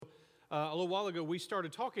a little while ago, we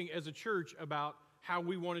started talking as a church about how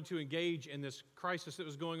we wanted to engage in this crisis that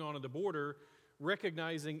was going on at the border,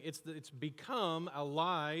 recognizing it's become a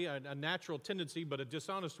lie, a natural tendency, but a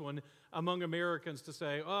dishonest one among Americans to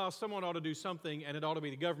say, oh, someone ought to do something, and it ought to be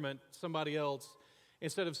the government, somebody else,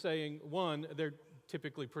 instead of saying, one, they're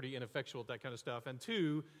typically pretty ineffectual at that kind of stuff, and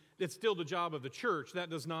two, it's still the job of the church. That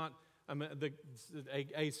does not,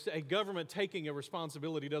 a government taking a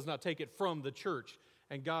responsibility does not take it from the church,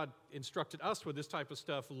 and God instructed us with this type of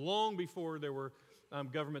stuff long before there were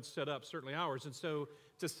governments set up, certainly ours. And so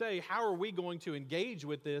to say, how are we going to engage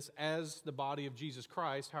with this as the body of Jesus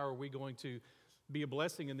Christ? How are we going to be a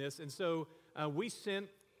blessing in this? And so we sent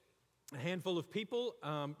a handful of people,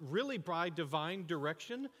 really by divine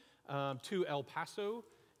direction, to El Paso,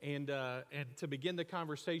 and to begin the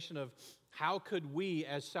conversation of how could we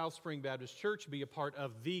as South Spring Baptist Church be a part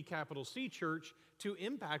of the capital C church to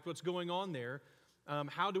impact what's going on there.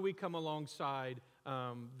 How do we come alongside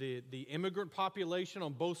the immigrant population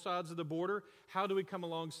on both sides of the border? How do we come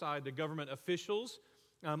alongside the government officials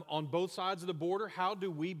on both sides of the border? How do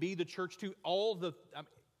we be the church to all the,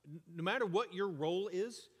 no matter what your role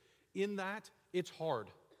is in that, it's hard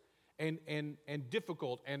and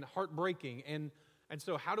difficult and heartbreaking. And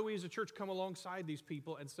so how do we as a church come alongside these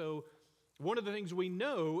people? And so one of the things we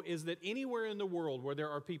know is that anywhere in the world where there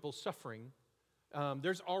are people suffering,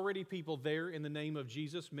 there's already people there in the name of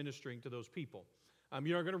Jesus ministering to those people.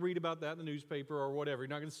 You're not going to read about that in the newspaper or whatever. You're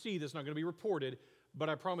not going to see this, not going to be reported, but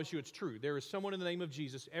I promise you it's true. There is someone in the name of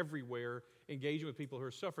Jesus everywhere engaging with people who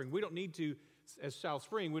are suffering. We don't need to, as South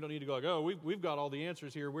Spring, we don't need to go like, oh, we've got all the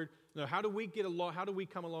answers here. No, how do we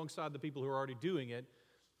come alongside the people who are already doing it?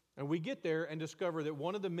 And we get there and discover that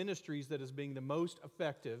one of the ministries that is being the most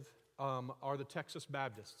effective are the Texas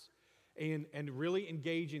Baptists. And really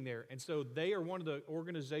engaging there. And so they are one of the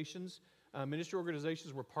organizations, ministry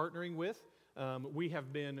organizations we're partnering with. We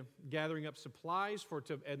have been gathering up supplies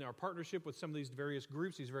and our partnership with some of these various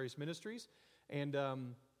groups, these various ministries. And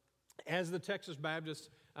as the Texas Baptists,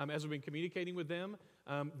 as we've been communicating with them,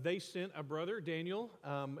 they sent a brother, Daniel.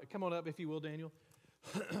 Come on up, if you will, Daniel.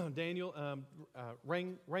 Daniel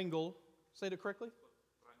Rangel. Say it correctly?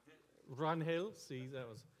 Rangel. See,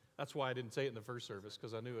 that's why I didn't say it in the first service,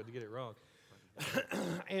 because I knew I'd get it wrong.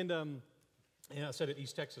 And I said it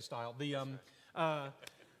East Texas style.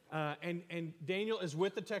 And Daniel is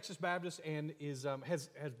with the Texas Baptist and has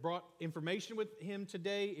brought information with him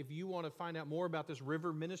today. If you want to find out more about this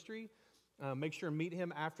river ministry, make sure and meet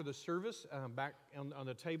him after the service. Back on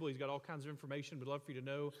the table, he's got all kinds of information. We'd love for you to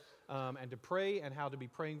know and to pray and how to be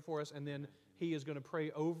praying for us. And then he is going to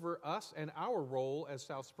pray over us and our role as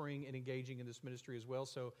South Spring in engaging in this ministry as well.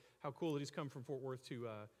 So how cool that he's come from Fort Worth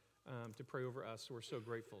to pray over us. We're so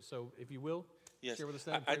grateful. So if you will, yes. Share with us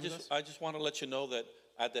that. I just want to let you know that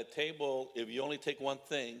at that table, if you only take one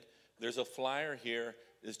thing, there's a flyer here.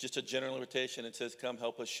 It's just a general invitation. It says, come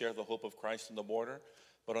help us share the hope of Christ on the border.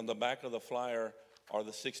 But on the back of the flyer are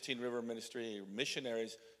the 16 River Ministry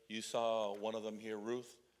missionaries. You saw one of them here,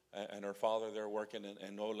 Ruth, and her father there working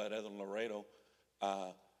in Nuevo Laredo and Laredo.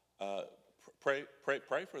 Pray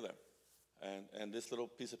for them. And this little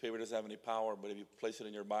piece of paper doesn't have any power, but if you place it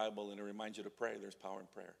in your Bible and it reminds you to pray, there's power in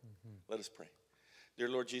prayer. Mm-hmm. Let us pray. Dear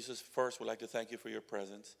Lord Jesus, first we'd like to thank you for your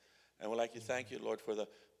presence. And we'd like to thank you, Lord, for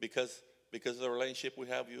because of the relationship we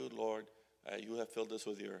have with you, Lord, you have filled us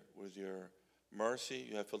with your mercy.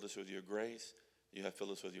 You have filled us with your grace. You have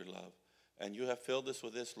filled us with your love. And you have filled us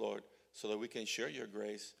with this, Lord, so that we can share your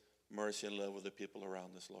grace, mercy, and love with the people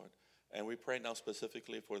around us, Lord. And we pray now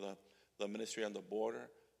specifically for the ministry on the border,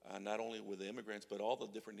 not only with the immigrants, but all the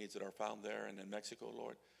different needs that are found there and in Mexico,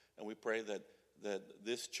 Lord. And we pray that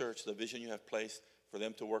this church, the vision you have placed for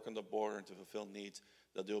them to work on the border and to fulfill needs,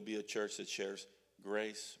 that there will be a church that shares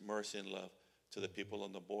grace, mercy, and love to the people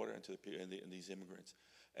on the border and to and these immigrants.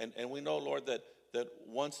 And we know, Lord, that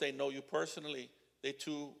once they know you personally, they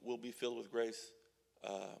too will be filled with grace,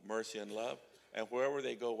 mercy, and love. And wherever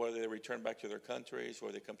they go, whether they return back to their countries,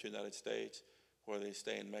 or they come to the United States, or they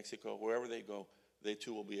stay in Mexico, wherever they go, they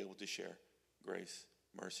too will be able to share grace,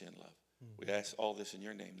 mercy, and love. Mm-hmm. We ask all this in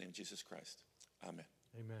your name Jesus Christ. Amen.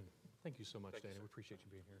 Amen. Thank you so much, Danny. We appreciate you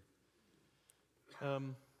being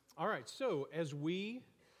here. All right, so as we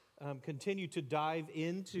continue to dive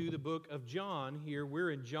into the book of John here,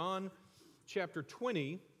 we're in John chapter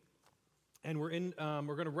 20, and we're going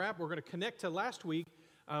to connect to last week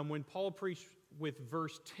when Paul preached with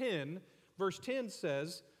verse 10. Verse 10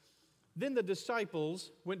 says, then the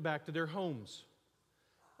disciples went back to their homes.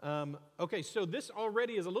 Okay, so this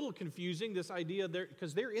already is a little confusing, this idea there,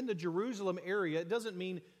 because they're in the Jerusalem area. It doesn't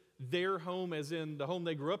mean their home as in the home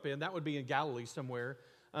they grew up in. That would be in Galilee somewhere.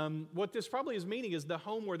 What this probably is meaning is the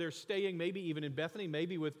home where they're staying, maybe even in Bethany,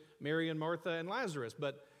 maybe with Mary and Martha and Lazarus.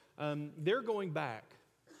 But they're going back.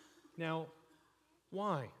 Now,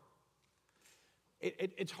 why?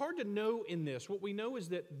 It's hard to know in this. What we know is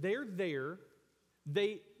that they're there.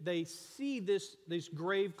 They see these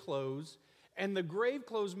grave clothes, and the grave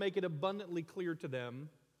clothes make it abundantly clear to them.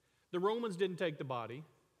 The Romans didn't take the body.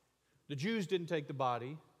 The Jews didn't take the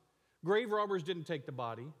body. Grave robbers didn't take the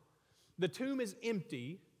body. The tomb is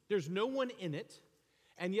empty. There's no one in it.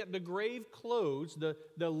 And yet the grave clothes,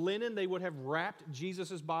 the linen they would have wrapped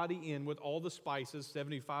Jesus' body in with all the spices,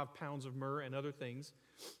 75 pounds of myrrh and other things,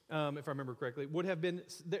 if I remember correctly, would have been,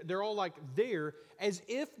 they're all like there, as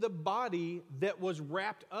if the body that was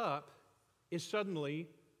wrapped up is suddenly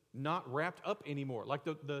not wrapped up anymore. Like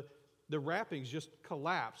the wrappings just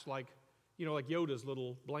collapse, like Yoda's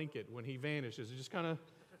little blanket when he vanishes. It just kind of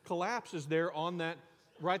collapses there on that,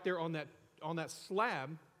 right there on that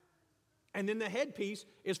slab. And then the headpiece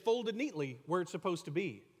is folded neatly where it's supposed to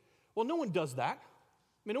be. Well, no one does that.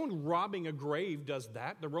 I mean, no one robbing a grave does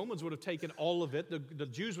that. The Romans would have taken all of it. The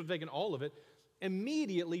Jews would have taken all of it.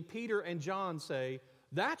 Immediately, Peter and John say,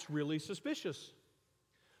 that's really suspicious.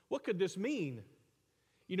 What could this mean?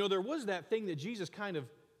 There was that thing that Jesus kind of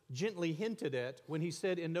gently hinted at when he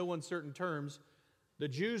said in no uncertain terms, the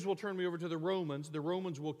Jews will turn me over to the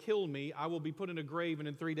Romans will kill me, I will be put in a grave, and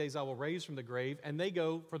in 3 days I will raise from the grave. And they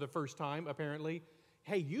go, for the first time, apparently,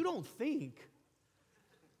 hey, you don't think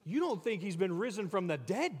he's been risen from the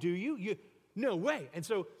dead, do you? No way. And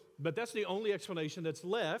so, but that's the only explanation that's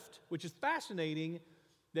left, which is fascinating,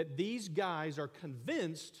 that these guys are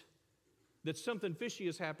convinced that something fishy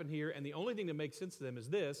has happened here, and the only thing that makes sense to them is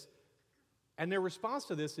this, and their response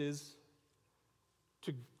to this is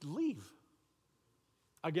to leave.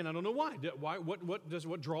 Again, I don't know why.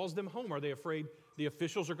 What draws them home? Are they afraid the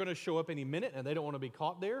officials are going to show up any minute and they don't want to be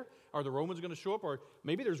caught there? Are the Romans going to show up? Or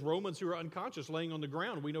maybe there's Romans who are unconscious laying on the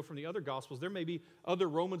ground. We know from the other Gospels there may be other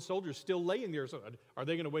Roman soldiers still laying there. So are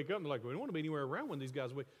they going to wake up and be like, we don't want to be anywhere around when these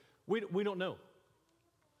guys wake? We don't know.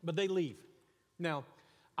 But they leave. Now,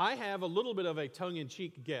 I have a little bit of a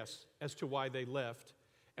tongue-in-cheek guess as to why they left,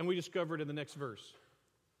 and we discover it in the next verse.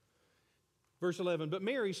 Verse 11, but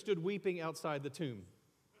Mary stood weeping outside the tomb.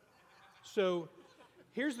 So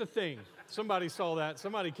here's the thing. Somebody saw that.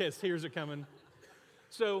 Somebody gets tears are coming.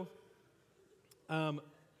 So, men,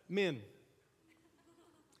 I'm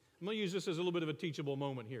going to use this as a little bit of a teachable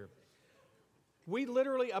moment here. We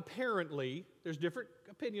literally, apparently, there's different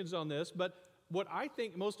opinions on this, but what I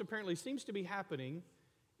think most apparently seems to be happening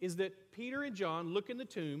is that Peter and John look in the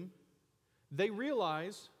tomb, they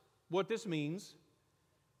realize what this means,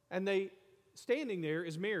 and standing there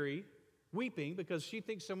is Mary, weeping because she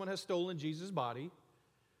thinks someone has stolen Jesus' body,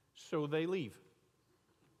 so they leave.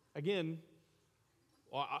 Again,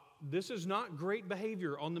 this is not great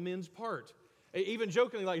behavior on the men's part. Even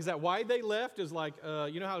jokingly, like, is that why they left? Is like,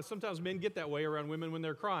 you know how sometimes men get that way around women when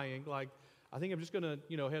they're crying? Like, I think I'm just going to,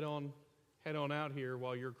 head on out here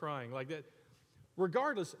while you're crying. Like that.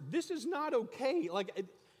 Regardless, this is not okay. Like,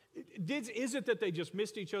 is it that they just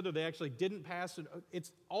missed each other? They actually didn't pass.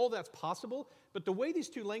 It's all that's possible. But the way these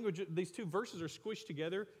two verses are squished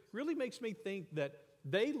together really makes me think that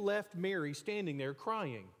they left Mary standing there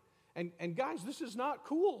crying. And guys, this is not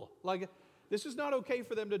cool. Like, this is not okay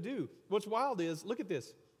for them to do. What's wild is, look at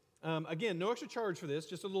this. Again, no extra charge for this.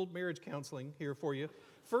 Just a little marriage counseling here for you.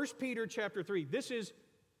 1 Peter chapter 3. This is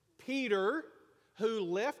Peter who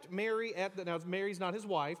left Mary now Mary's not his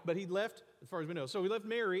wife, but he left, as far as we know. So he left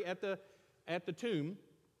Mary at the tomb.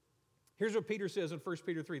 Here's what Peter says in 1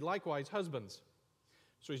 Peter 3. Likewise, husbands.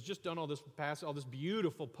 So he's just done all this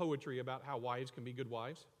beautiful poetry about how wives can be good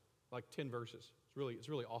wives. Like 10 verses. It's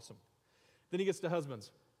really awesome. Then he gets to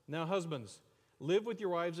husbands. Now, husbands, live with your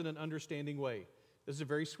wives in an understanding way. This is a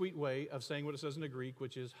very sweet way of saying what it says in the Greek,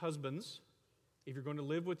 which is, husbands, if you're going to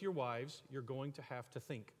live with your wives, you're going to have to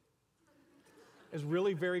think. It's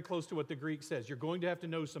really very close to what the Greek says. You're going to have to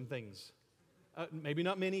know some things. Maybe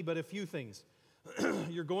not many, but a few things.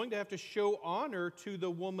 You're going to have to show honor to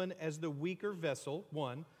the woman as the weaker vessel,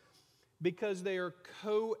 one, because they are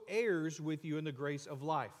co-heirs with you in the grace of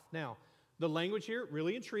life. Now, the language here,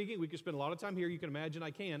 really intriguing. We could spend a lot of time here. You can imagine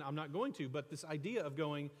I can. I'm not going to. But this idea of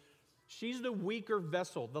going, she's the weaker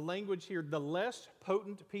vessel. The language here, the less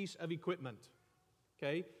potent piece of equipment.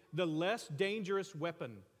 Okay? The less dangerous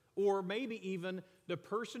weapon. Or maybe even the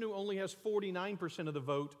person who only has 49% of the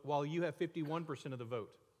vote while you have 51% of the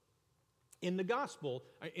vote. In the gospel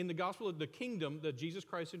of the kingdom that Jesus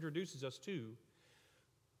Christ introduces us to,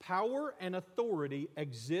 power and authority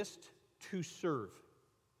exist to serve.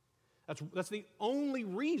 That's the only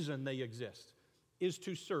reason they exist. is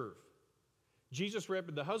to serve.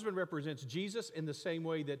 The husband represents Jesus in the same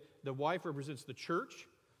way that the wife represents the church.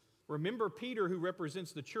 Remember, Peter, who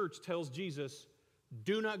represents the church, tells Jesus,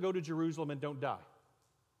 do not go to Jerusalem and don't die.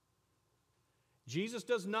 Jesus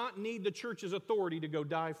does not need the church's authority to go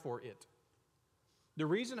die for it. The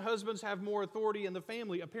reason husbands have more authority in the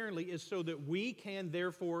family, apparently, is so that we can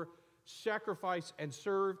therefore sacrifice and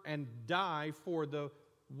serve and die for the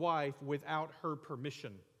wife without her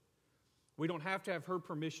permission. We don't have to have her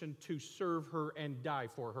permission to serve her and die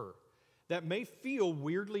for her. That may feel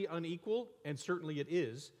weirdly unequal, and certainly it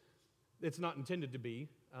is. It's not intended to be.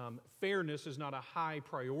 Fairness is not a high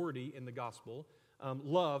priority in the gospel.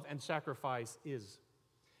 Love and sacrifice is.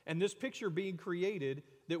 And this picture being created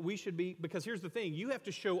that we should be, because here's the thing, you have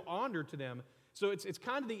to show honor to them. So it's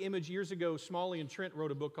kind of the image years ago, Smalley and Trent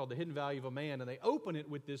wrote a book called The Hidden Value of a Man, and they open it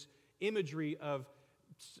with this imagery of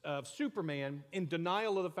Superman in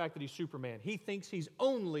denial of the fact that he's Superman. He thinks he's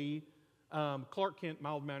only Clark Kent,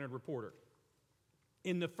 mild-mannered reporter.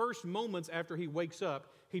 In the first moments after he wakes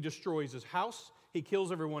up, he destroys his house, he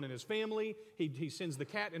kills everyone in his family, he sends the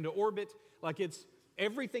cat into orbit. Like it's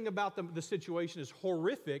everything about the situation is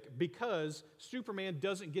horrific because Superman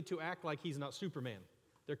doesn't get to act like he's not Superman.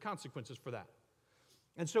 There are consequences for that.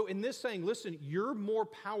 And so in this saying, listen, you're more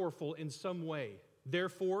powerful in some way.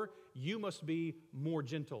 Therefore, you must be more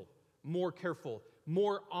gentle, more careful,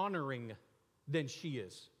 more honoring than she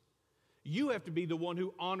is. You have to be the one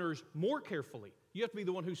who honors more carefully. You have to be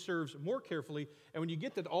the one who serves more carefully. And when you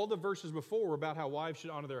get that all the verses before were about how wives should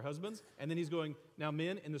honor their husbands, and then he's going, now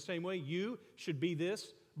men, in the same way, you should be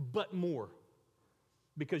this, but more.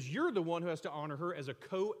 Because you're the one who has to honor her as a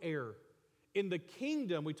co-heir. In the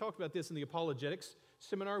kingdom, we talked about this in the apologetics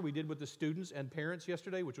seminar we did with the students and parents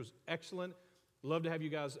yesterday, which was excellent. Love to have you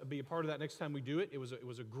guys be a part of that next time we do it. It was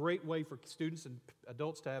a great way for students and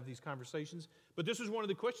adults to have these conversations. But this was one of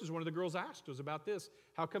the questions one of the girls asked was about this.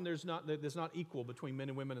 How come there's not equal between men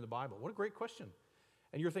and women in the Bible? What a great question.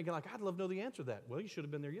 And you're thinking like, I'd love to know the answer to that. Well, you should have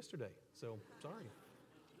been there yesterday. So, sorry.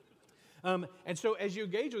 And so as you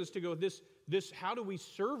engage with us to go, this, how do we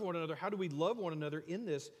serve one another? How do we love one another in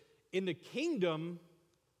this? In the kingdom,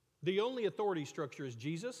 the only authority structure is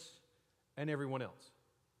Jesus and everyone else.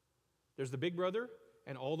 There's the big brother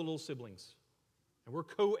and all the little siblings. And we're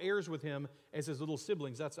co-heirs with him as his little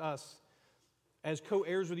siblings. That's us. As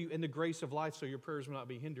co-heirs with you in the grace of life so your prayers will not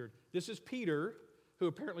be hindered. This is Peter, who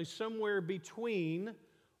apparently somewhere between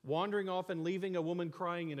wandering off and leaving a woman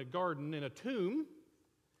crying in a garden, in a tomb,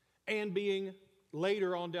 and being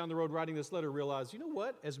later on down the road writing this letter, realized, you know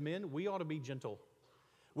what? As men, we ought to be gentle.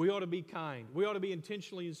 We ought to be kind. We ought to be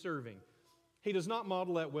intentionally serving. He does not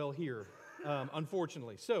model that well here,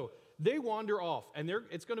 unfortunately. So they wander off, and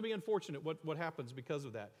it's going to be unfortunate what happens because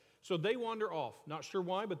of that. So they wander off. Not sure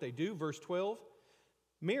why, but they do. Verse 12,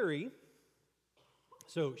 Mary,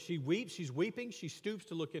 so she weeps. She's weeping. She stoops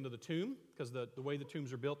to look into the tomb because the way the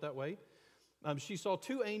tombs are built that way. She saw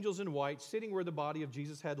two angels in white sitting where the body of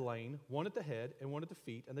Jesus had lain, one at the head and one at the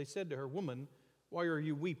feet. And they said to her, "Woman, why are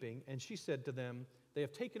you weeping?" And she said to them, "They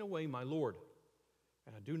have taken away my Lord,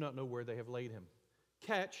 and I do not know where they have laid him."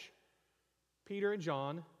 Catch, Peter and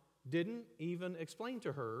John didn't even explain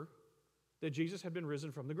to her that Jesus had been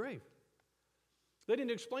risen from the grave. They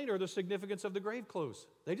didn't explain to her the significance of the grave clothes.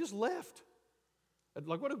 They just left.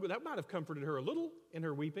 Like that might have comforted her a little in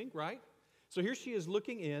her weeping, right? So here she is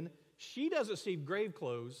looking in. She doesn't see grave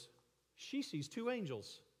clothes. She sees two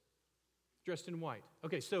angels dressed in white.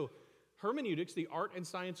 Okay, so hermeneutics, the art and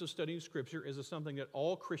science of studying Scripture, is something that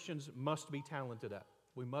all Christians must be talented at.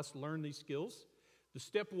 We must learn these skills. The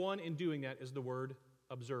step one in doing that is the word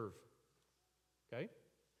observe. Okay?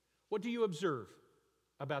 What do you observe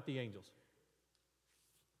about the angels?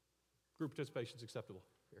 Group participation is acceptable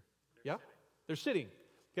here. Yeah? They're sitting.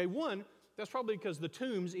 Okay, one, that's probably because the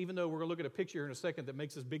tombs, even though we're going to look at a picture here in a second that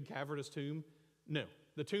makes this big cavernous tomb, no.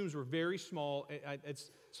 The tombs were very small.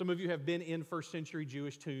 Some of you have been in first century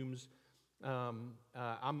Jewish tombs. I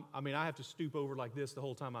have to stoop over like this the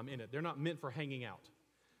whole time I'm in it. They're not meant for hanging out.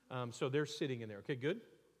 So they're sitting in there. Okay, good?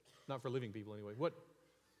 Not for living people anyway.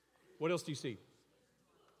 What else do you see?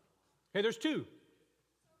 Okay, there's two.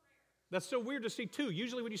 That's so weird to see two.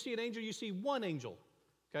 Usually when you see an angel, you see one angel.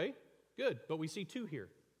 Okay, good. But we see two here.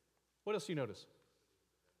 What else do you notice?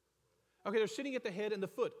 Okay, they're sitting at the head and the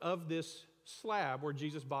foot of this slab where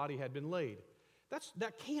Jesus' body had been laid.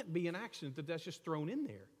 That can't be an accident that's just thrown in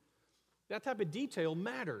there. That type of detail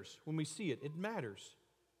matters when we see it. It matters.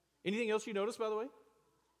 Anything else you notice, by the way?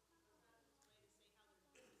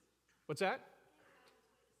 What's that?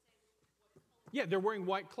 Yeah, they're wearing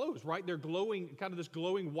white clothes, right? They're glowing, kind of this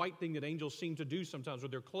glowing white thing that angels seem to do sometimes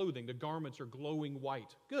with their clothing. The garments are glowing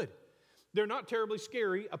white. Good. They're not terribly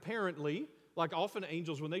scary, apparently. Like often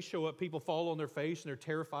angels, when they show up, people fall on their face and they're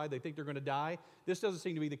terrified. They think they're going to die. This doesn't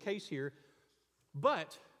seem to be the case here.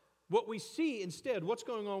 But what we see instead, what's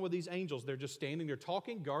going on with these angels? They're just standing there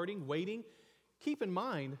talking, guarding, waiting. Keep in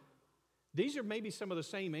mind, these are maybe some of the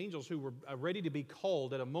same angels who were ready to be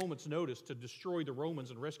called at a moment's notice to destroy the Romans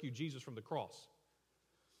and rescue Jesus from the cross.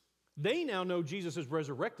 They now know Jesus is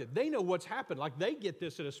resurrected. They know what's happened. Like they get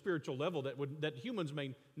this at a spiritual level that humans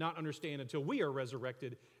may not understand until we are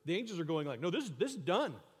resurrected. The angels are going like, no, this is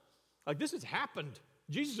done. Like this has happened.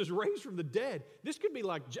 Jesus is raised from the dead. This could be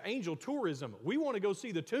like angel tourism. We want to go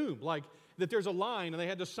see the tomb. Like that there's a line and they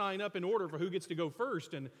had to sign up in order for who gets to go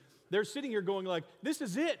first. And they're sitting here going like, this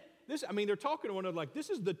is it. They're talking to one another like, this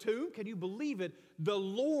is the tomb? Can you believe it? The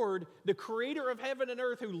Lord, the creator of heaven and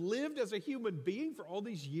earth, who lived as a human being for all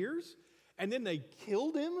these years, and then they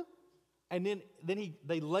killed him, and then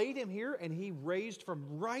they laid him here, and he raised from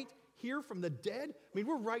right here from the dead. I mean,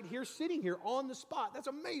 we're right here, sitting here on the spot. That's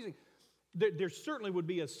amazing. There certainly would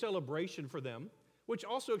be a celebration for them, which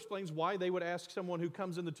also explains why they would ask someone who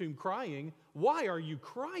comes in the tomb crying, why are you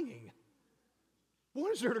crying?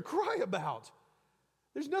 What is there to cry about?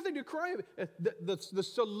 There's nothing to cry about. The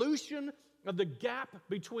solution of the gap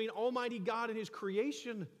between Almighty God and His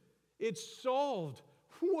creation, it's solved.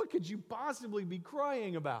 What could you possibly be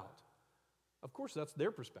crying about? Of course, that's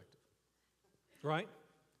their perspective, right?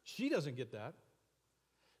 She doesn't get that.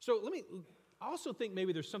 So I also think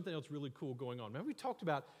maybe there's something else really cool going on. Remember we talked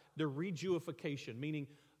about the rejuification, meaning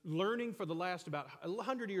learning for the last about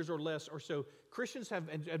 100 years or less or so, Christians have,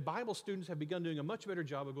 and Bible students have begun doing a much better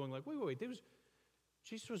job of going like, wait,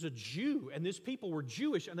 Jesus was a Jew, and these people were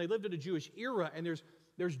Jewish, and they lived in a Jewish era, and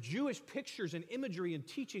there's Jewish pictures and imagery and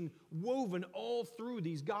teaching woven all through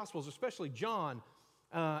these Gospels, especially John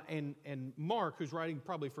and Mark, who's writing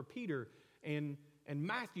probably for Peter, and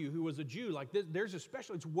Matthew, who was a Jew. Like there's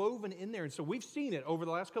it's woven in there, and so we've seen it over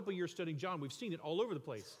the last couple of years studying John. We've seen it all over the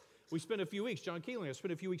place. We spent a few weeks, John Keeling, I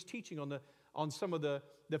spent a few weeks teaching on some of the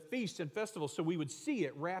feasts and festivals, so we would see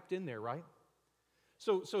it wrapped in there, right?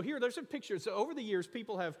 So here, there's a picture. So over the years,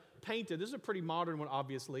 people have painted, this is a pretty modern one,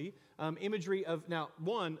 obviously, imagery of, now,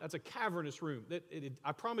 one, that's a cavernous room.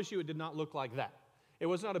 I promise you it did not look like that. It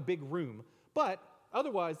was not a big room. But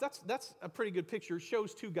otherwise, that's a pretty good picture. It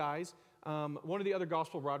shows two guys. One of the other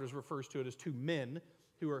gospel writers refers to it as two men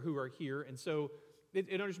who are here. And so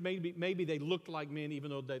maybe they looked like men, even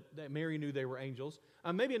though that Mary knew they were angels.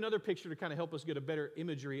 Maybe another picture to kind of help us get a better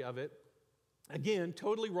imagery of it. Again,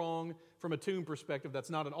 totally wrong from a tomb perspective.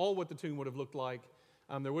 That's not at all what the tomb would have looked like.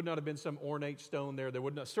 There would not have been some ornate stone there. There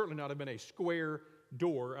would certainly not have been a square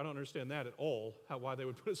door. I don't understand that at all, why they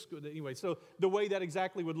would put a square. Anyway, so the way that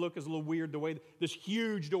exactly would look is a little weird. The way this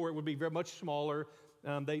huge door, it would be very much smaller.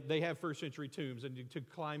 They have first century tombs, and to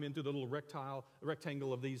climb into the little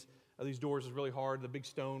rectangle of these doors is really hard, the big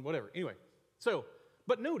stone, whatever. Anyway,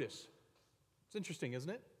 but notice, it's interesting, isn't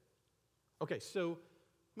it? Okay, so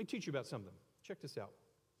let me teach you about something. Check this out.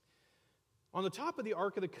 On the top of the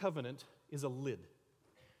Ark of the Covenant is a lid.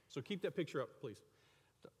 So keep that picture up, please.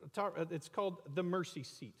 It's called the mercy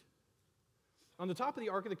seat. On the top of the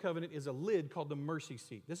Ark of the Covenant is a lid called the mercy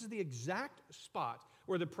seat. This is the exact spot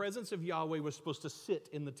where the presence of Yahweh was supposed to sit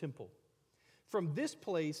in the temple. From this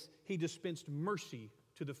place, He dispensed mercy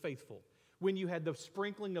to the faithful. When you had the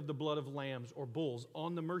sprinkling of the blood of lambs or bulls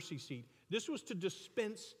on the mercy seat, this was to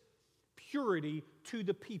dispense purity to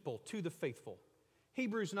the people, to the faithful.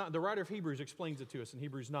 Hebrews 9, the writer of Hebrews explains it to us in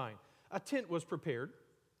Hebrews 9. A tent was prepared.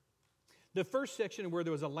 The first section where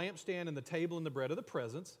there was a lampstand and the table and the bread of the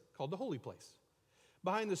presence, called the holy place.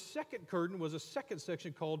 Behind the second curtain was a second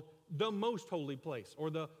section called the most holy place, or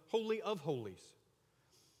the holy of holies,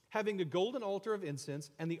 having the golden altar of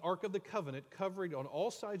incense and the ark of the covenant covered on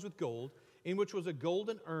all sides with gold, in which was a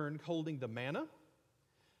golden urn holding the manna,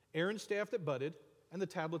 Aaron's staff that budded, and the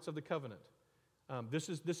tablets of the covenant. This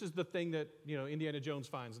is the thing that Indiana Jones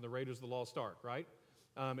finds in the Raiders of the Lost Ark, right?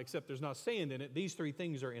 Except there's not sand in it. These three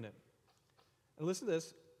things are in it. And listen to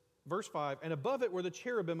this, verse 5. And above it were the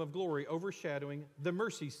cherubim of glory overshadowing the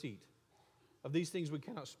mercy seat. Of these things we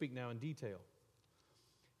cannot speak now in detail.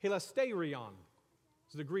 Hilasterion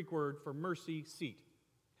is the Greek word for mercy seat.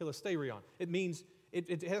 Hilasterion. It means,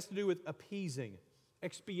 it has to do with appeasing,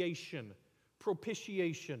 expiation,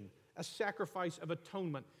 propitiation, a sacrifice of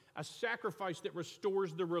atonement, a sacrifice that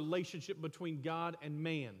restores the relationship between God and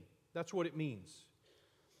man. That's what it means.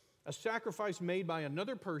 A sacrifice made by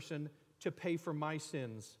another person to pay for my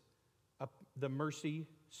sins, the mercy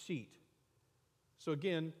seat. So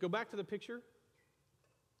again, go back to the picture.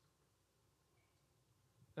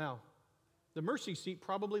 Now, the mercy seat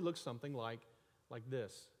probably looks something like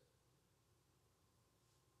this.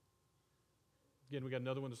 Again, we got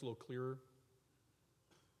another one that's a little clearer.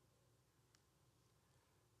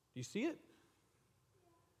 Do you see it?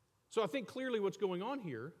 So I think clearly what's going on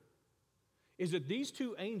here is that these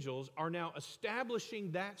two angels are now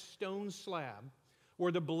establishing that stone slab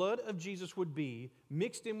where the blood of Jesus would be,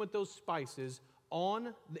 mixed in with those spices,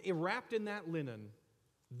 wrapped in that linen.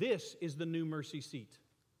 This is the new mercy seat.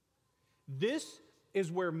 This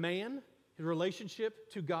is where man, his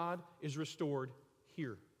relationship to God, is restored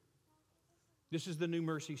here. This is the new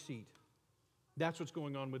mercy seat. That's what's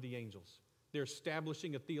going on with the angels. They're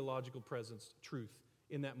establishing a theological presence, truth,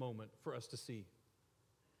 in that moment for us to see.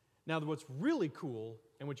 Now, what's really cool,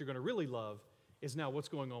 and what you're going to really love, is now what's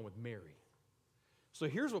going on with Mary. So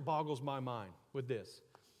here's what boggles my mind with this.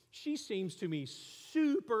 She seems to me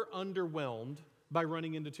super underwhelmed by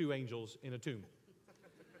running into two angels in a tomb.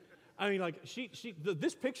 I mean, like,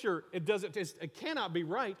 this picture, it cannot be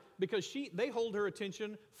right because they hold her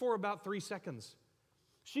attention for about 3 seconds.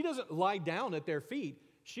 She doesn't lie down at their feet.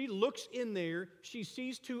 She looks in there, she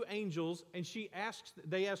sees two angels, and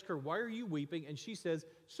they ask her, "Why are you weeping?" And she says,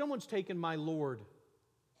 "Someone's taken my Lord."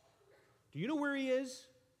 Do you know where he is?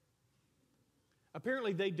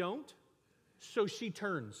 Apparently they don't, so she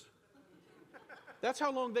turns. That's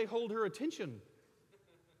how long they hold her attention.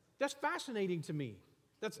 That's fascinating to me.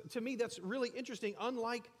 That's really interesting.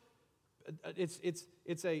 Unlike,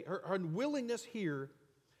 her unwillingness here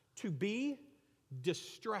to be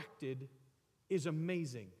distracted is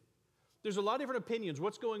amazing. There's a lot of different opinions.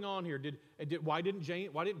 What's going on here? Why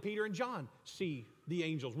didn't Peter and John see the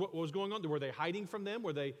angels? What was going on? Were they hiding from them?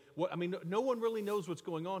 No one really knows what's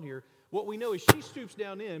going on here. What we know is she stoops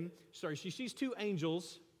down she sees two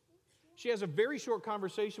angels. She has a very short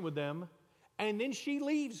conversation with them, and then she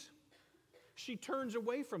leaves. She turns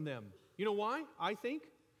away from them. You know why? I think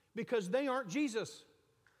because they aren't Jesus.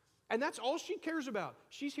 And that's all she cares about.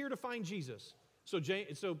 She's here to find Jesus. So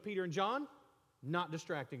Peter and John, not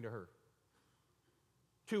distracting to her.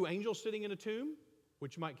 Two angels sitting in a tomb,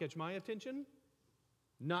 which might catch my attention,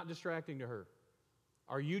 not distracting to her.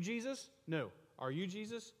 Are you Jesus? No. Are you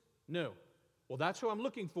Jesus? No. Well, that's who I'm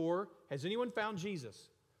looking for. Has anyone found Jesus?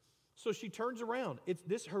 So she turns around.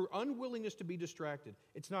 It's her unwillingness to be distracted.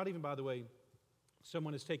 It's not even, by the way,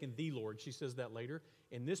 someone has taken the Lord. She says that later.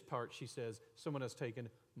 In this part, she says, someone has taken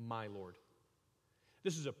my Lord.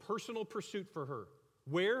 This is a personal pursuit for her.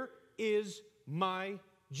 Where is my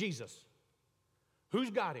Jesus? Who's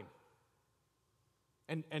got him?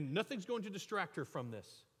 And nothing's going to distract her from this.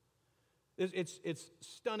 It's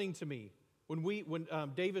stunning to me. When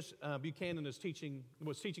Davis Buchanan was teaching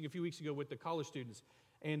a few weeks ago with the college students,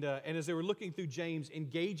 and as they were looking through James,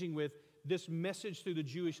 engaging with this message through the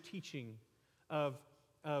Jewish teaching of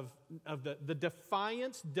the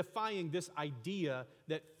defying this idea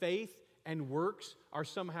that faith and works are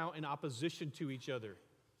somehow in opposition to each other.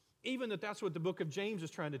 Even that's what the book of James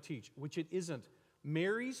is trying to teach, which it isn't.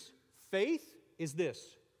 Mary's faith is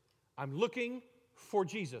this: I'm looking for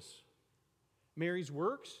Jesus. Mary's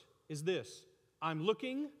works is this: I'm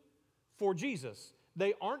looking for Jesus.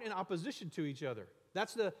 They aren't in opposition to each other.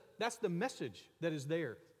 That's the message that is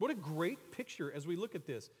there. What a great picture as we look at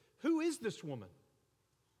this. Who is this woman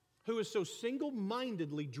who is so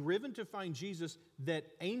single-mindedly driven to find Jesus that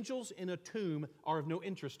angels in a tomb are of no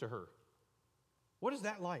interest to her? What is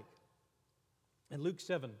that like? In Luke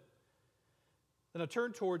 7, and I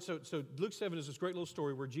turn towards, so Luke 7 is this great little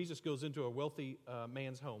story where Jesus goes into a wealthy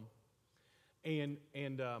man's home, and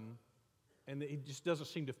he just doesn't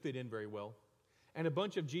seem to fit in very well. And a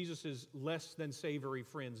bunch of Jesus' less than savory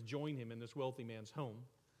friends join him in this wealthy man's home.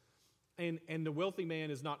 And the wealthy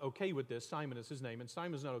man is not okay with this. Simon is his name, and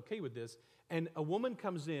Simon's not okay with this. And a woman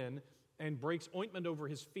comes in and breaks ointment over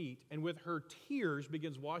his feet, and with her tears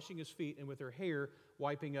begins washing his feet, and with her hair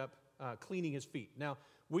wiping up, cleaning his feet. Now,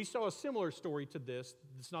 we saw a similar story to this.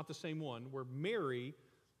 It's not the same one, where Mary,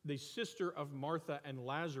 the sister of Martha and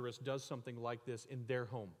Lazarus, does something like this in their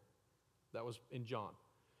home. That was in John.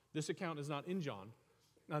 This account is not in John.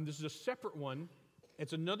 This is a separate one.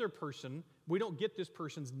 It's another person. We don't get this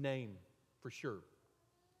person's name for sure.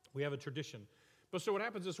 We have a tradition. But so what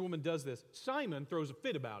happens, this woman does this. Simon throws a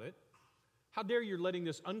fit about it. How dare you letting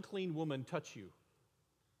this unclean woman touch you?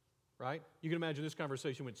 Right? You can imagine this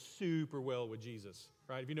conversation went super well with Jesus.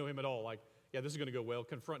 Right? If you know him at all, this is going to go well.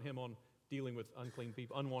 Confront him on dealing with unclean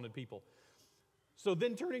people, unwanted people. So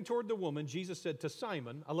then turning toward the woman, Jesus said to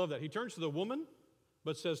Simon, I love that. He turns to the woman,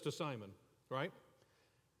 but says to Simon, right?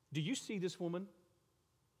 Do you see this woman?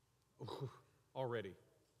 Already.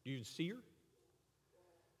 Do you see her?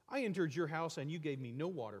 I entered your house, and you gave me no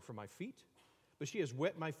water for my feet, but she has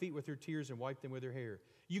wet my feet with her tears and wiped them with her hair.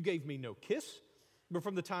 You gave me no kiss, but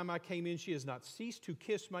from the time I came in, she has not ceased to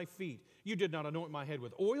kiss my feet. You did not anoint my head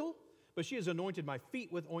with oil, but she has anointed my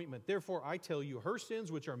feet with ointment. Therefore, I tell you, her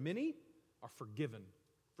sins, which are many, are forgiven,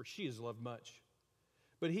 for she has loved much.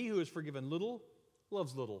 But he who is forgiven little,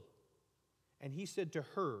 loves little. And he said to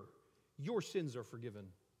her, your sins are forgiven.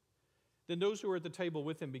 Then those who were at the table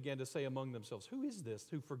with him began to say among themselves, who is this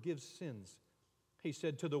who forgives sins? He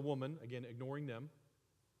said to the woman, again ignoring them,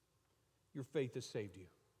 your faith has saved you.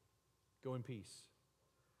 Go in peace.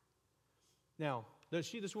 Now,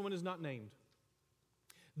 this woman is not named.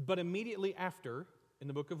 But immediately after, in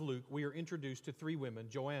the book of Luke, we are introduced to three women,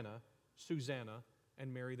 Joanna, Susanna,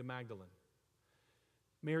 and Mary the Magdalene.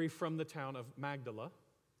 Mary from the town of Magdala.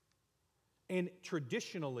 And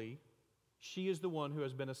traditionally, she is the one who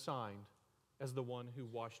has been assigned as the one who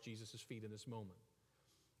washed Jesus' feet in this moment.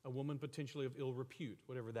 A woman potentially of ill repute,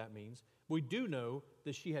 whatever that means. We do know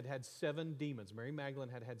that she had had 7 demons. Mary Magdalene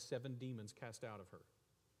had had 7 demons cast out of her.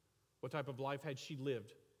 What type of life had she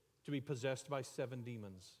lived to be possessed by 7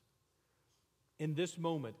 demons? In this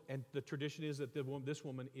moment, and the tradition is that this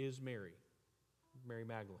woman is Mary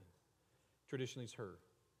Magdalene. Traditionally it's her.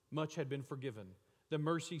 Much had been forgiven. The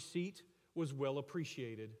mercy seat was well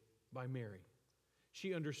appreciated by Mary.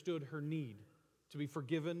 She understood her need to be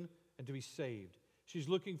forgiven and to be saved. She's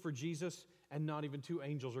looking for Jesus, and not even 2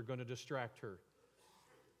 angels are going to distract her.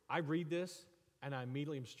 I read this, and I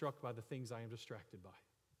immediately am struck by the things I am distracted by.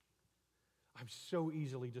 I'm so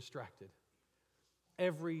easily distracted.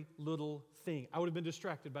 Every little thing. I would have been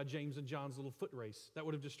distracted by James and John's little foot race. That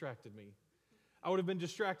would have distracted me. I would have been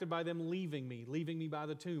distracted by them leaving me by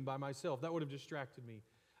the tomb by myself. That would have distracted me.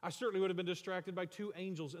 I certainly would have been distracted by 2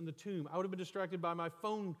 angels in the tomb. I would have been distracted by my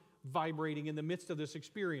phone vibrating in the midst of this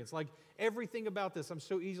experience. Like everything about this, I'm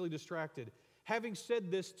so easily distracted. Having said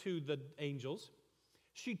this to the angels,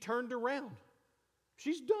 she turned around.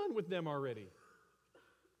 She's done with them already.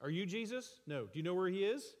 Are you Jesus? No. Do you know where he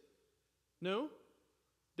is? No?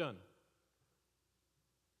 Done.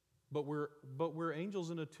 But we're angels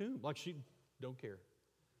in a tomb. Like she don't care.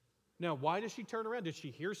 Now, why does she turn around? Did she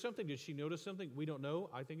hear something? Did she notice something? We don't know.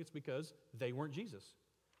 I think it's because they weren't Jesus.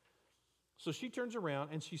 So she turns around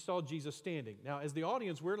and she saw Jesus standing. Now, as the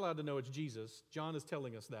audience, we're allowed to know it's Jesus. John is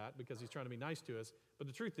telling us that because he's trying to be nice to us. But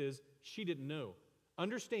the truth is, she didn't know.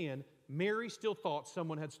 Understand, Mary still thought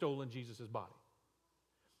someone had stolen Jesus' body.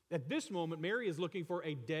 At this moment, Mary is looking for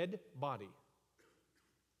a dead body.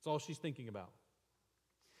 That's all she's thinking about.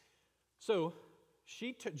 So,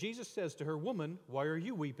 Jesus says to her, woman, why are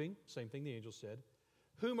you weeping? Same thing the angel said.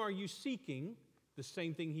 Whom are you seeking? The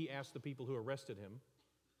same thing he asked the people who arrested him.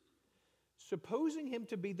 Supposing him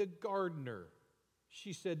to be the gardener,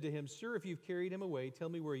 she said to him, sir, if you've carried him away, tell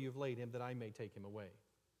me where you've laid him that I may take him away.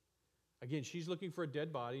 Again, she's looking for a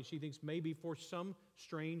dead body, and she thinks maybe for some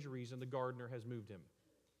strange reason the gardener has moved him.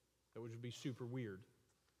 That would be super weird,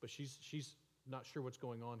 but she's not sure what's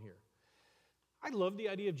going on here. I love the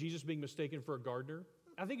idea of Jesus being mistaken for a gardener.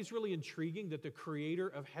 I think it's really intriguing that the creator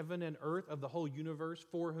of heaven and earth, of the whole universe,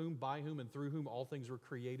 for whom, by whom, and through whom all things were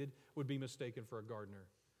created, would be mistaken for a gardener.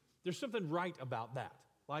 There's something right about that.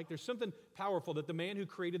 Like, there's something powerful that the man who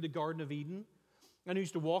created the Garden of Eden and who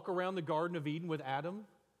used to walk around the Garden of Eden with Adam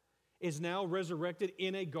is now resurrected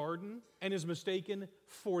in a garden and is mistaken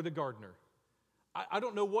for the gardener. I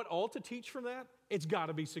don't know what all to teach from that. It's got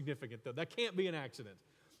to be significant, though. That can't be an accident.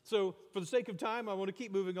 So, for the sake of time, I want to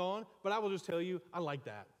keep moving on, but I will just tell you, I like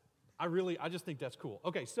that. I just think that's cool.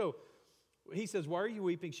 Okay, so he says, why are you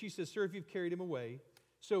weeping? She says, sir, if you've carried him away.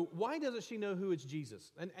 So why doesn't she know who it's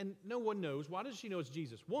Jesus? And no one knows. Why does she know it's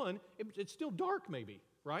Jesus? One, it's still dark maybe,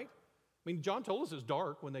 right? I mean, John told us it's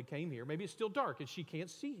dark when they came here. Maybe it's still dark and she can't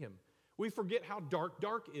see him. We forget how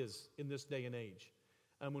dark is in this day and age.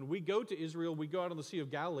 And when we go to Israel, we go out on the Sea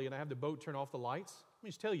of Galilee and I have the boat turn off the lights. Let me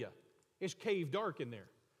just tell you, it's cave dark in there.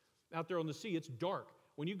 Out there on the sea, it's dark.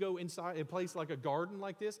 When you go inside a place like a garden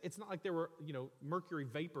like this, it's not like there were, mercury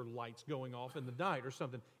vapor lights going off in the night or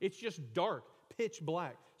something. It's just dark, pitch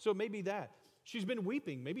black. So maybe that. She's been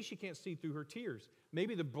weeping. Maybe she can't see through her tears.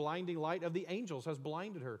 Maybe the blinding light of the angels has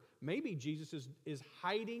blinded her. Maybe Jesus is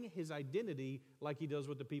hiding his identity like he does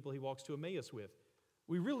with the people he walks to Emmaus with.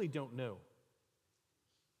 We really don't know.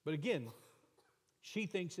 But again, she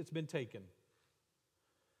thinks it's been taken.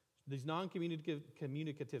 These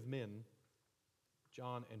non-communicative men,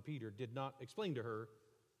 John and Peter, did not explain to her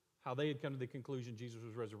how they had come to the conclusion Jesus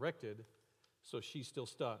was resurrected, so she's still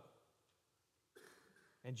stuck.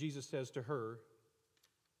 And Jesus says to her,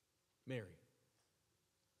 Mary.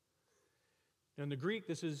 Now in the Greek,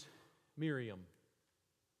 this is Miriam.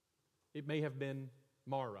 It may have been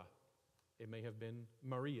Mara. It may have been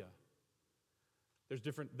Maria. There's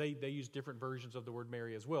different, they use different versions of the word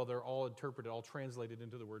Mary as well. They're all interpreted, all translated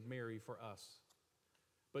into the word Mary for us.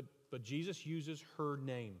 But Jesus uses her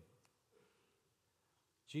name.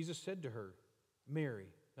 Jesus said to her, Mary.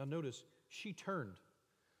 Now notice, she turned.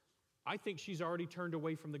 I think she's already turned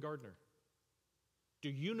away from the gardener. Do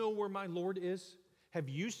you know where my Lord is? Have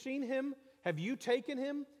you seen him? Have you taken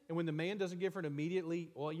him? And when the man doesn't give her an immediately,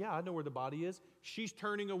 well, yeah, I know where the body is. She's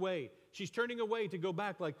turning away. She's turning away to go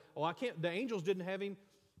back like, oh, I can't. The angels didn't have him.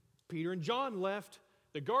 Peter and John left.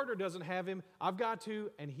 The gardener doesn't have him. I've got to.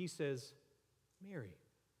 And he says, Mary.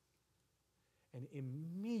 And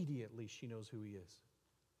immediately she knows who he is.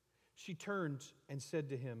 She turned and said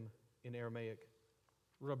to him in Aramaic,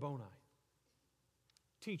 Rabboni,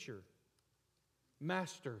 teacher,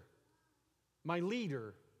 master, my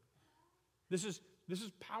leader. This is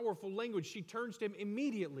powerful language. She turns to him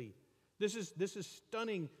immediately. This is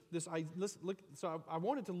stunning. So I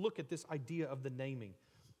wanted to look at this idea of the naming.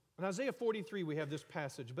 In Isaiah 43, we have this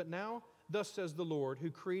passage. But now, thus says the Lord, who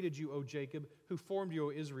created you, O Jacob, who formed you,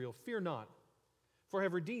 O Israel, fear not, for I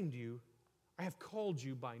have redeemed you. I have called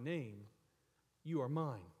you by name. You are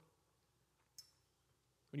mine.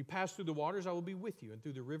 When you pass through the waters, I will be with you, and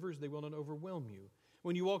through the rivers, they will not overwhelm you.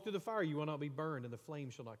 When you walk through the fire, you will not be burned, and the flame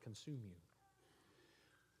shall not consume you.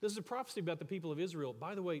 This is a prophecy about the people of Israel.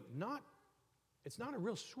 By the way, it's not a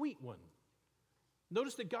real sweet one.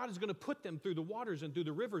 Notice that God is going to put them through the waters and through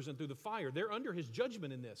the rivers and through the fire. They're under his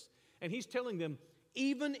judgment in this. And he's telling them,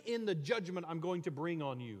 even in the judgment I'm going to bring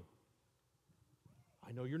on you,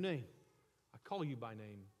 I know your name. I call you by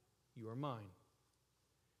name. You are mine.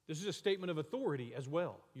 This is a statement of authority as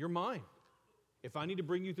well. You're mine. If I need to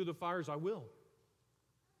bring you through the fires, I will.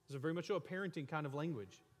 This is very much a parenting kind of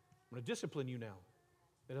language. I'm going to discipline you now.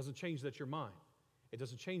 It doesn't change that you're mine. It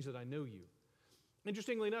doesn't change that I know you.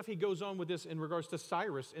 Interestingly enough, he goes on with this in regards to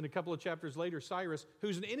Cyrus in a couple of chapters later. Cyrus,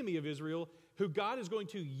 who's an enemy of Israel, who God is going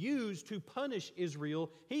to use to punish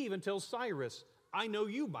Israel. He even tells Cyrus, I know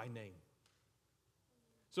you by name.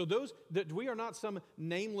 So that we are not some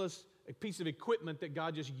nameless piece of equipment that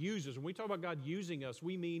God just uses. When we talk about God using us,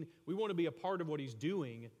 we mean we want to be a part of what he's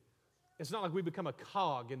doing. It's not like we become a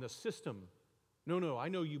cog in the system. No, I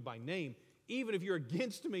know you by name. Even if you're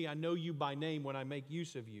against me, I know you by name when I make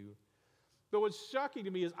use of you. But what's shocking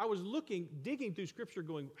to me is I was digging through Scripture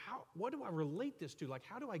going, what do I relate this to? Like,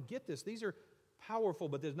 how do I get this? These are powerful,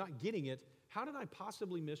 but they're not getting it. How did I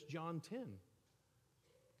possibly miss John 10?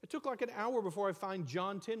 It took like an hour before I find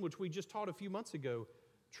John 10, which we just taught a few months ago.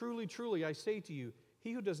 Truly, truly, I say to you,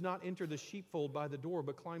 he who does not enter the sheepfold by the door,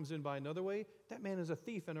 but climbs in by another way, that man is a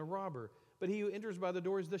thief and a robber. But he who enters by the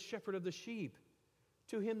door is the shepherd of the sheep.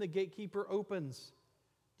 To him the gatekeeper opens.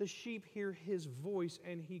 The sheep hear his voice,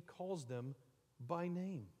 and he calls them by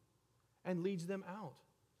name and leads them out.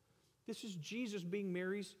 This is Jesus being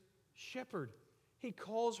Mary's shepherd. He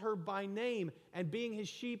calls her by name, and being his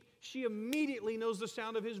sheep, she immediately knows the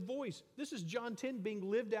sound of his voice. This is John 10 being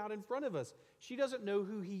lived out in front of us. She doesn't know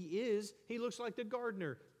who he is. He looks like the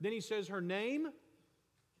gardener. Then he says her name,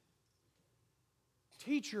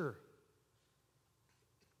 teacher.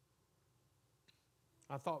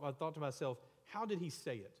 I thought to myself, how did he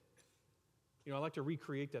say it? I like to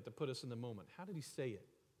recreate that to put us in the moment. How did he say it?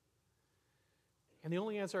 And the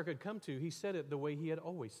only answer I could come to, he said it the way he had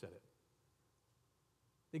always said it.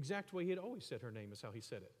 The exact way he had always said her name is how he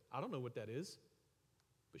said it. I don't know what that is,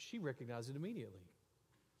 but she recognized it immediately.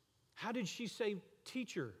 How did she say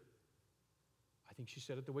teacher? I think she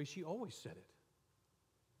said it the way she always said it.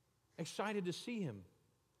 Excited to see him.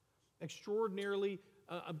 Extraordinarily,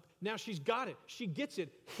 now she's got it. She gets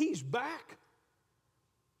it. He's back.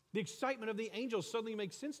 The excitement of the angels suddenly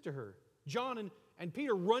makes sense to her. John and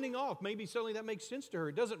Peter running off, maybe suddenly that makes sense to her.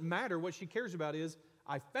 It doesn't matter. What she cares about is,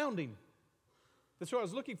 I found him. That's what I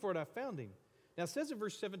was looking for, and I found him. Now it says in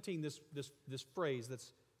verse 17 this phrase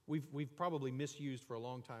that's we've probably misused for a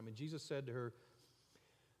long time. And Jesus said to her,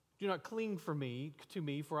 do not cling to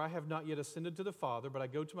me, for I have not yet ascended to the Father, but I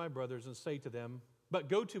go to my brothers and say to them,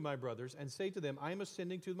 I am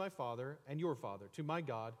ascending to my Father and your Father, to my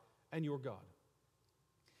God and your God.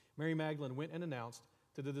 Mary Magdalene went and announced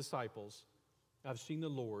to the disciples, I've seen the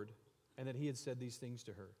Lord, and that he had said these things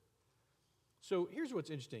to her. So here's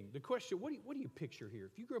what's interesting. The question, what do you picture here?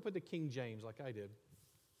 If you grew up with the King James like I did,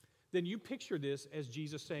 then you picture this as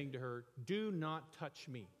Jesus saying to her, do not touch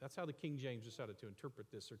me. That's how the King James decided to interpret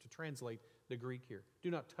this or to translate the Greek here.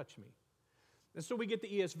 Do not touch me. And so we get the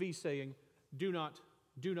ESV saying, do not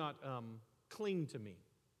cling to me.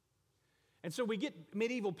 And so we get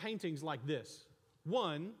medieval paintings like this.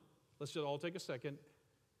 One, let's just all take a second.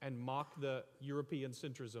 and mock the European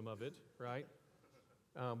centrism of it, right?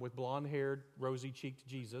 With blonde-haired, rosy-cheeked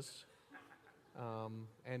Jesus,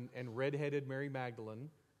 and red-headed Mary Magdalene,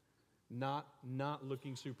 not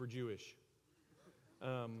looking super Jewish.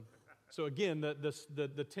 So again,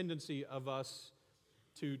 the tendency of us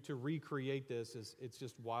to recreate this it's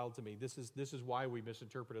just wild to me. This is why we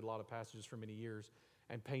misinterpreted a lot of passages for many years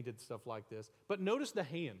and painted stuff like this. But notice the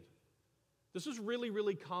hand. This is really,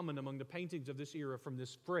 really common among the paintings of this era from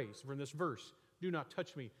this phrase, from this verse. Do not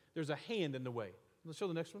touch me. There's a hand in the way. Let's show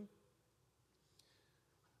the next one.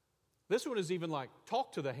 This one is even like,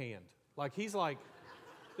 talk to the hand. Like he's like,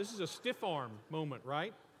 this is a stiff arm moment,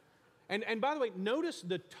 right? And by the way, notice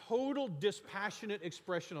the total dispassionate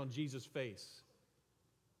expression on Jesus' face.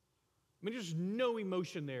 I mean, there's no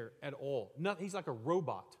emotion there at all. He's like a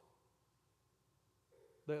robot.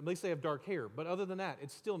 At least they have dark hair. But other than that,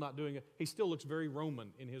 it's still not doing it. He still looks very Roman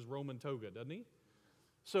in his Roman toga, doesn't he?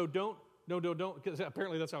 So don't, because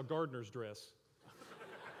apparently that's how gardeners dress.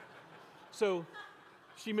 So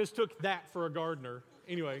she mistook that for a gardener.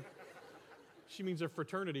 Anyway, she means a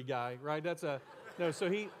fraternity guy, right? So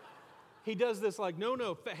he does this like,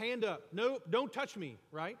 no, hand up. No, don't touch me,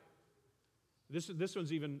 right? This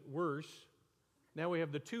one's even worse. Now we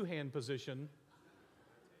have the two-hand position.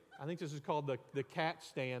 I think this is called the cat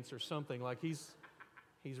stance or something. Like he's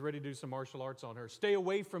ready to do some martial arts on her. Stay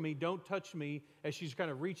away from me. Don't touch me. As she's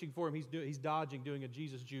kind of reaching for him, he's dodging, doing a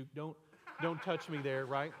Jesus juke. Don't touch me there,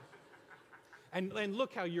 right? And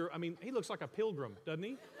look how he looks like a pilgrim, doesn't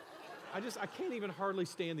he? I can't even hardly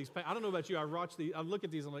stand these. I don't know about you. I look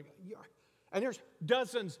at these, I'm like, yeah. And there's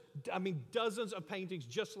dozens of paintings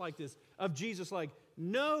just like this of Jesus like,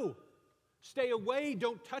 no, stay away,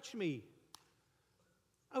 don't touch me.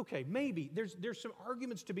 Okay, maybe. There's some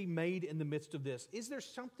arguments to be made in the midst of this. Is there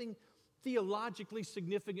something theologically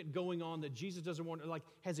significant going on that Jesus doesn't want? Like,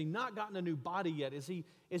 has he not gotten a new body yet? Is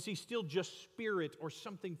he still just spirit or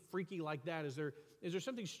something freaky like that? Is there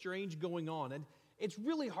something strange going on? And it's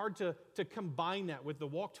really hard to combine that with the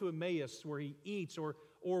walk to Emmaus where he eats or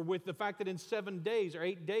with the fact that in 7 days or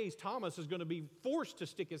 8 days, Thomas is going to be forced to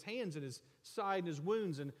stick his hands in his side and his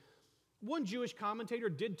wounds. And one Jewish commentator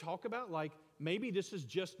did talk about, like, maybe this is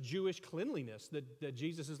just Jewish cleanliness, that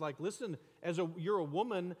Jesus is like, listen, you're a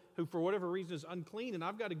woman who for whatever reason is unclean, and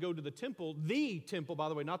I've got to go to the temple, by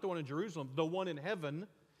the way, not the one in Jerusalem, the one in heaven,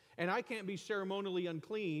 and I can't be ceremonially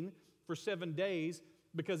unclean for 7 days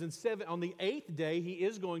because on the 8th day, he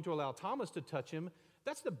is going to allow Thomas to touch him.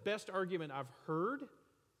 That's the best argument I've heard.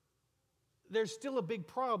 There's still a big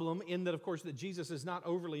problem in that, of course, that Jesus is not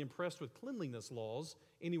overly impressed with cleanliness laws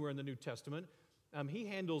anywhere in the New Testament. He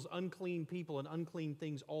handles unclean people and unclean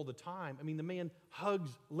things all the time. I mean, the man hugs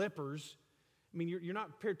lepers. I mean, you're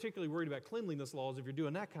not particularly worried about cleanliness laws if you're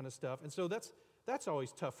doing that kind of stuff. And so that's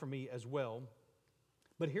always tough for me as well.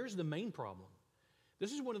 But here's the main problem.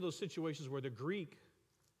 This is one of those situations where the Greek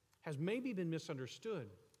has maybe been misunderstood.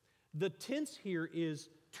 The tense here is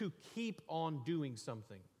to keep on doing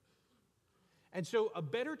something. And so a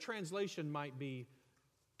better translation might be,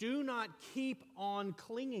 do not keep on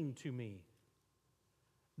clinging to me.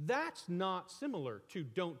 That's not similar to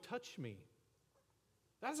don't touch me.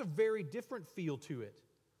 That's a very different feel to it.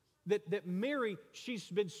 That Mary, she's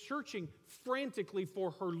been searching frantically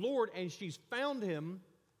for her Lord and she's found him.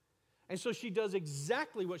 And so she does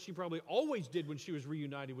exactly what she probably always did when she was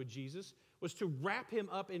reunited with Jesus, was to wrap him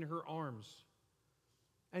up in her arms.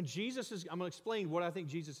 And I'm going to explain what I think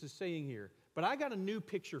Jesus is saying here. But I got a new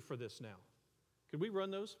picture for this now. Could we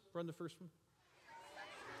run those? Run the first one?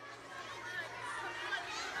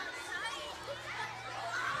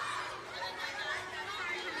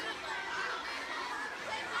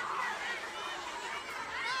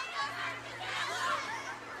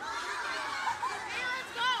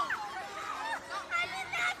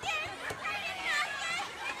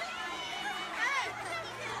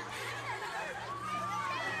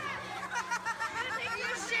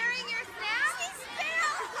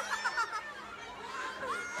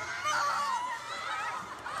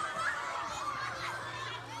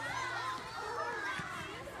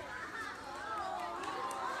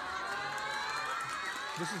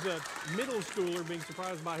 This is a middle schooler being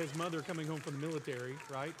surprised by his mother coming home from the military,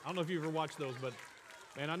 right? I don't know if you ever watched those, but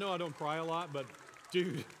man, I know I don't cry a lot, but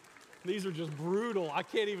dude, these are just brutal. I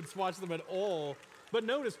can't even watch them at all. But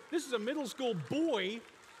notice, this is a middle school boy.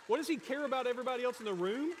 What does he care about everybody else in the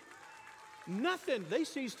room? Nothing. They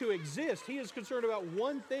cease to exist. He is concerned about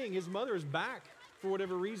one thing. His mother is back for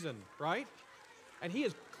whatever reason, right? And he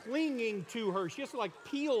is clinging to her. She has to like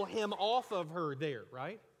peel him off of her there,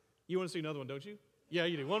 right? You want to see another one, don't you? Yeah,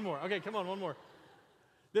 you do. One more. Okay, come on, one more.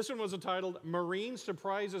 This one was entitled, Marine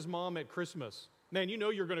Surprises Mom at Christmas. Man, you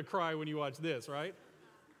know you're going to cry when you watch this, right?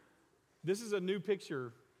 This is a new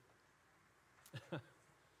picture.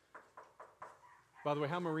 By the way,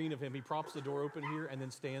 how Marine of him. He props the door open here and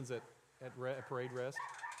then stands at parade rest.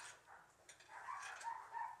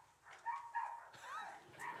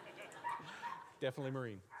 Definitely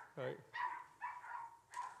Marine, right?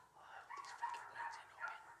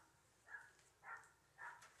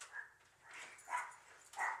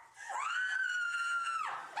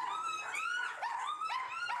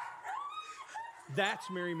 That's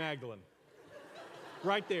Mary Magdalene.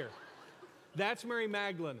 Right there. That's Mary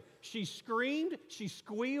Magdalene. She screamed, she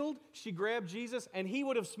squealed, she grabbed Jesus, and he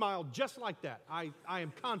would have smiled just like that. I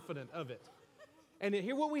am confident of it. And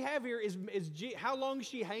here, what we have here is how long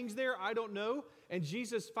she hangs there, I don't know. And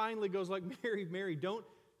Jesus finally goes like, Mary, Mary, don't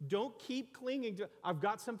keep clinging to, I've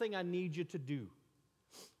got something I need you to do.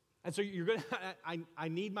 And so you're going to, I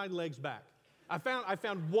need my legs back. I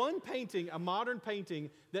found one painting, a modern painting,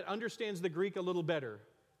 that understands the Greek a little better.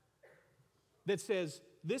 That says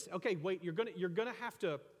this. Okay, wait. You're gonna have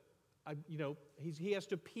to, he has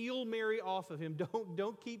to peel Mary off of him.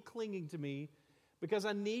 Don't keep clinging to me, because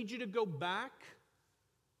I need you to go back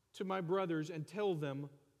to my brothers and tell them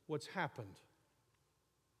what's happened.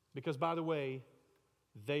 Because, by the way,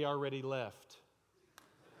 they already left.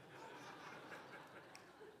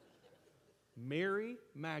 Mary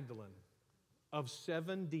Magdalene, of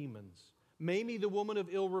 7 demons, Mamie, the woman of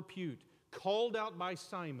ill repute, called out by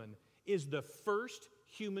Simon, is the first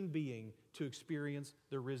human being to experience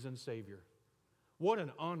the risen Savior. What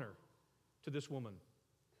an honor to this woman.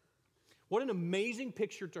 What an amazing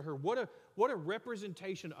picture to her. What a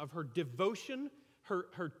representation of her devotion,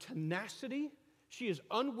 her tenacity. She is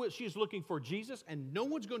looking for Jesus, and no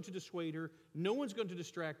one's going to dissuade her. No one's going to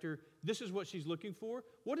distract her. This is what she's looking for.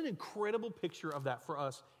 What an incredible picture of that for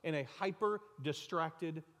us in a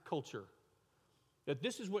hyper-distracted culture. That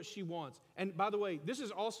this is what she wants. And by the way, this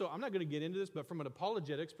is also, I'm not going to get into this, but from an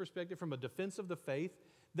apologetics perspective, from a defense of the faith,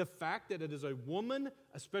 the fact that it is a woman,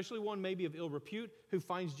 especially one maybe of ill repute, who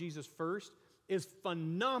finds Jesus first, is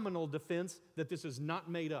phenomenal defense that this is not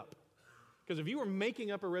made up. Because if you were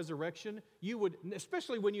making up a resurrection, you would,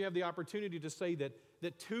 especially when you have the opportunity to say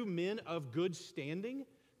that 2 men of good standing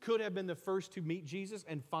could have been the first to meet Jesus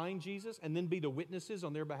and find Jesus and then be the witnesses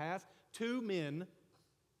on their behalf. 2 men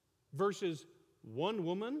versus 1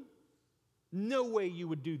 woman. No way you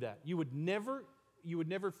would do that. You would never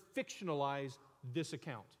fictionalize this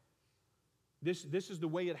account. This is the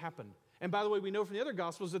way it happened. And by the way, we know from the other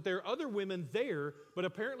Gospels that there are other women there, but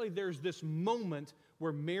apparently there's this moment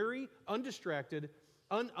where Mary, undistracted,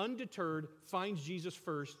 undeterred, finds Jesus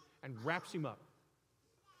first and wraps him up.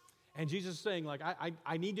 And Jesus is saying, like,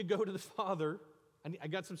 I need to go to the Father. I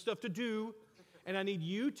got some stuff to do, and I need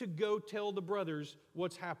you to go tell the brothers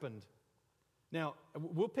what's happened. Now,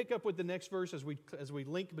 we'll pick up with the next verse as we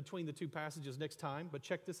link between the 2 passages next time, but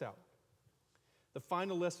check this out. The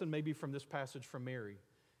final lesson maybe from this passage from Mary,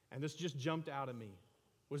 and this just jumped out at me,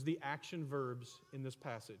 was the action verbs in this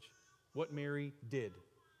passage, what Mary did.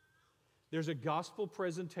 There's a gospel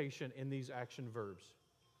presentation in these action verbs.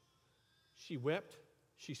 She wept,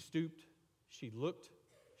 she stooped, she looked,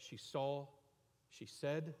 she saw, she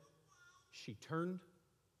said, she turned,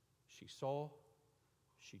 she saw,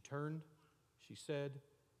 she turned, she said,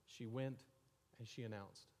 she went, and she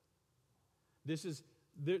announced.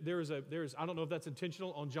 There is I don't know if that's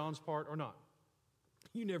intentional on John's part or not.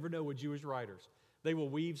 You never know with Jewish writers. They will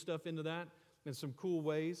weave stuff into that in some cool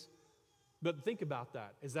ways. But think about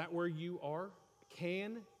that. Is that where you are?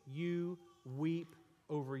 Can you weep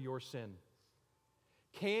over your sin?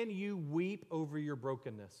 Can you weep over your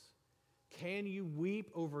brokenness? Can you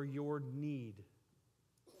weep over your need?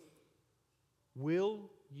 Will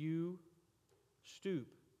you stoop?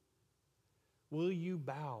 Will you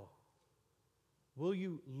bow? Will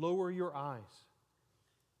you lower your eyes?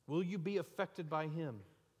 Will you be affected by Him?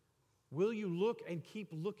 Will you look and keep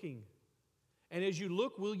looking? And as you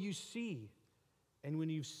look, will you see? And when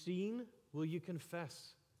you've seen, will you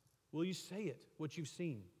confess? Will you say it, what you've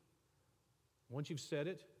seen? Once you've said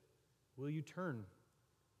it, will you turn?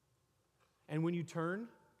 And when you turn,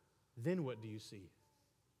 then what do you see?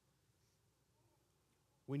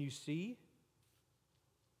 When you see,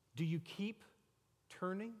 do you keep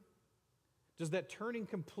turning? Does that turning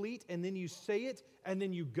complete and then you say it and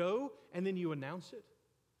then you go and then you announce it?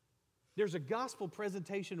 There's a gospel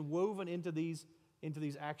presentation woven into these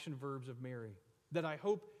action verbs of Mary that I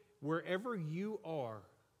hope wherever you are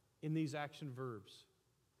in these action verbs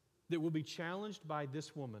that will be challenged by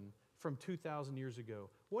this woman from 2,000 years ago.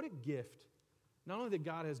 What a gift. Not only that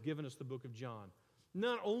God has given us the book of John,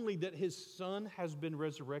 Not only that His Son has been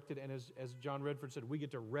resurrected, and as John Redford said, we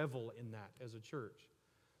get to revel in that as a church,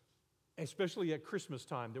 especially at Christmas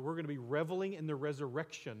time, that we're going to be reveling in the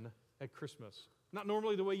resurrection at Christmas. Not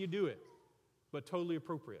normally the way you do it, but totally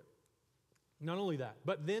appropriate. Not only that,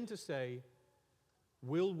 but then to say,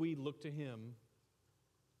 will we look to Him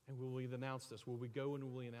and will we announce this? Will we go and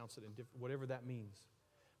will we announce it in whatever that means?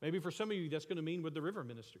 Maybe for some of you, that's going to mean with the River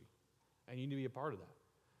Ministry, and you need to be a part of that.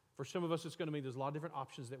 For some of us, it's going to mean there's a lot of different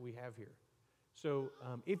options that we have here. So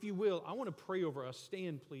if you will, I want to pray over us.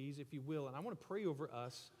 Stand, please, if you will, and I want to pray over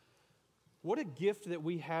us. What a gift that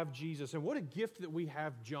we have Jesus, and what a gift that we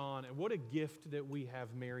have John, and what a gift that we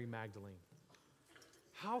have Mary Magdalene.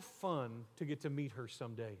 How fun to get to meet her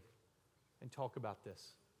someday and talk about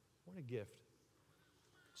this. What a gift.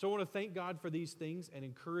 So I want to thank God for these things and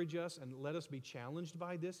encourage us and let us be challenged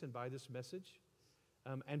by this and by this message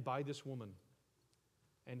and by this woman.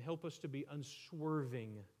 And help us to be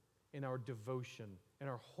unswerving in our devotion, in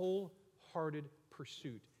our wholehearted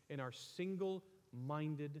pursuit, in our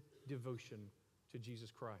single-minded devotion to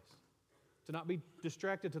Jesus Christ. To not be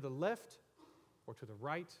distracted to the left or to the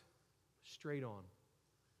right, straight on.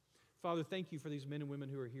 Father, thank you for these men and women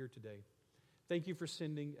who are here today. Thank you for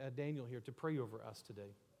sending Daniel here to pray over us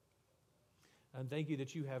today. And thank you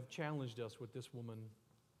that you have challenged us with this woman.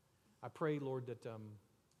 I pray, Lord,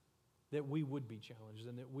 that we would be challenged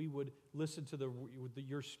and that we would listen to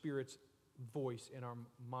your Spirit's voice in our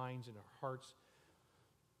minds and our hearts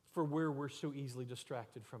for where we're so easily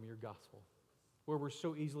distracted from your gospel, where we're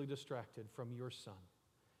so easily distracted from your Son.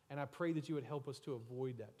 And I pray that you would help us to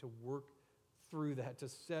avoid that, to work through that, to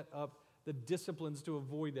set up the disciplines to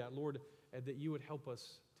avoid that, Lord, and that you would help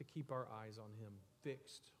us to keep our eyes on him,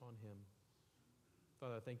 fixed on him.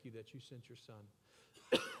 Father, I thank you that you sent your Son.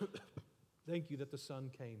 Thank you that the Son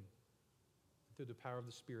came through the power of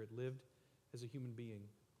the Spirit, lived as a human being,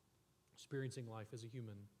 experiencing life as a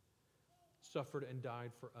human, suffered and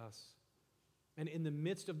died for us. And in the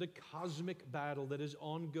midst of the cosmic battle that is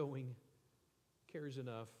ongoing, cares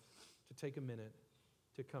enough to take a minute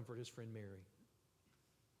to comfort his friend Mary.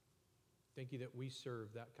 Thank you that we serve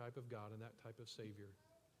that type of God and that type of Savior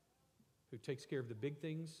who takes care of the big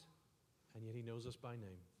things, and yet he knows us by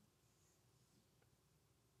name.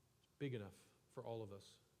 It's big enough for all of us.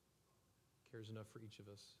 Cares enough for each of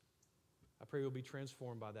us. I pray we'll be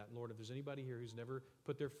transformed by that. Lord, if there's anybody here who's never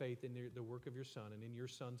put their faith in the work of your Son and in your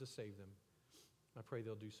Son to save them, I pray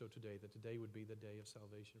they'll do so today, that today would be the day of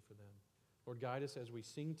salvation for them. Lord, guide us as we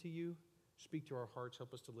sing to you. Speak to our hearts.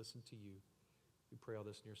 Help us to listen to you. We pray all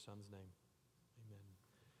this in your Son's name.